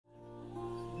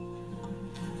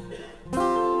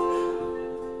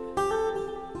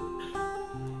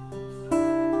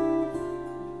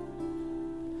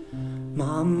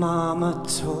Mama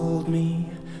told me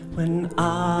when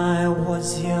I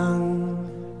was young,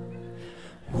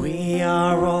 we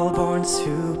are all born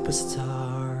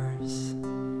superstars.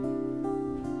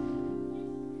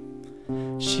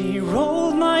 She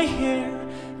rolled my hair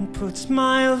and put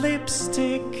my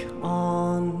lipstick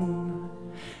on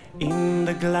in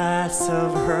the glass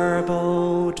of her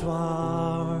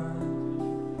boudoir.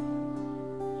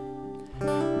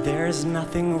 There's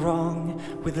nothing wrong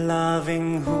with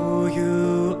loving who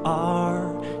you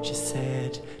are, she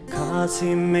said, 'cause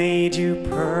he made you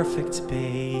perfect,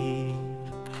 babe.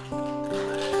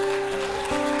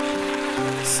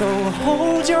 So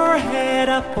hold your head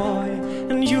up, boy,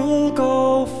 and you'll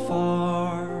go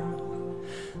far.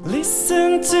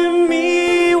 Listen to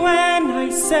me when I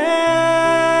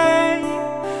say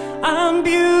I'm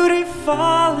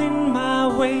beautiful in my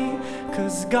way,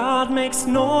 'cause God makes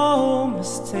no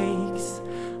mistakes.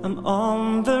 I'm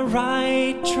on the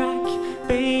right track,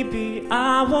 baby,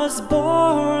 I was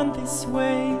born this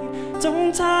way.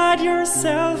 Don't hide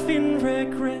yourself in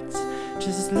regret,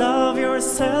 just love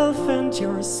yourself and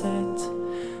you're set.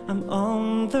 I'm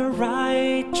on the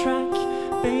right track,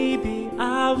 baby,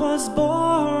 I was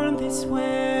born this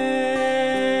way.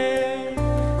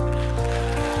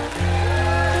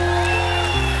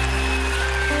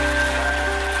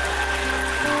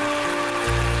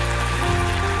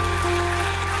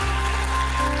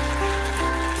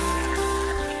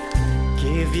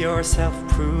 Give yourself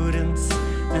prudence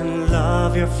and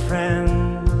love your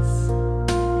friends.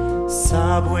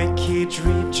 Subway kids,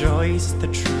 rejoice the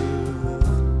truth.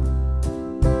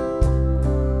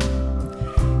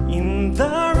 In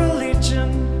the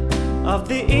religion of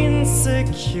the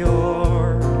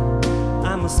insecure,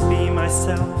 I must be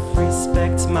myself,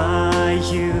 respect my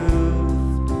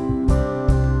youth.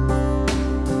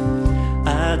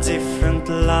 A different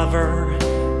lover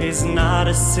is not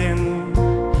a sin.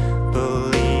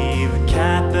 Believe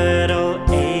capital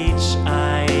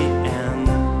H-I-N.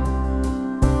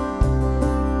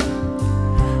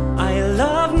 I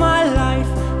love my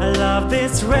life, I love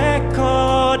this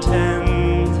record,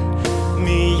 and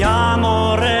mi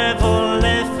amore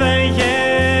volevo.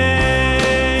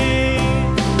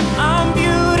 I'm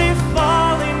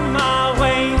beautiful in my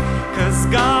way, 'cause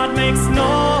God makes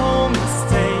no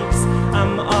mistakes.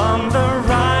 I'm on the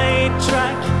right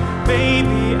track,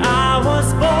 baby, I was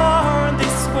born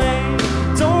this way.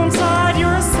 Don't hide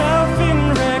yourself in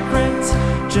regret,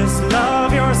 just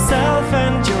love yourself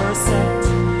and you're set.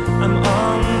 I'm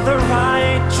on the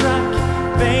right track,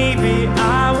 baby,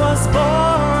 I was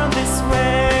born this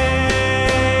way.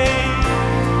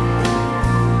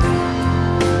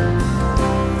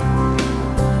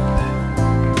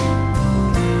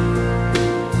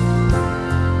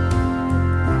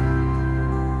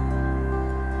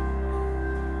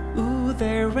 Ooh,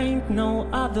 there ain't no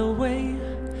other way,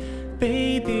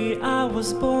 baby, I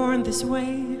was born this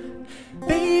way.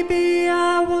 Baby,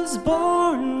 I was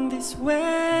born this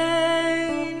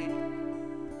way.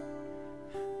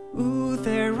 Ooh,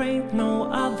 there ain't no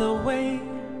other way,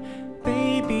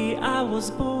 baby, I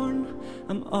was born.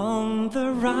 I'm on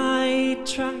the right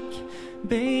track,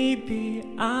 baby,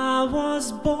 I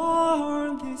was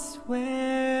born this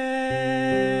way.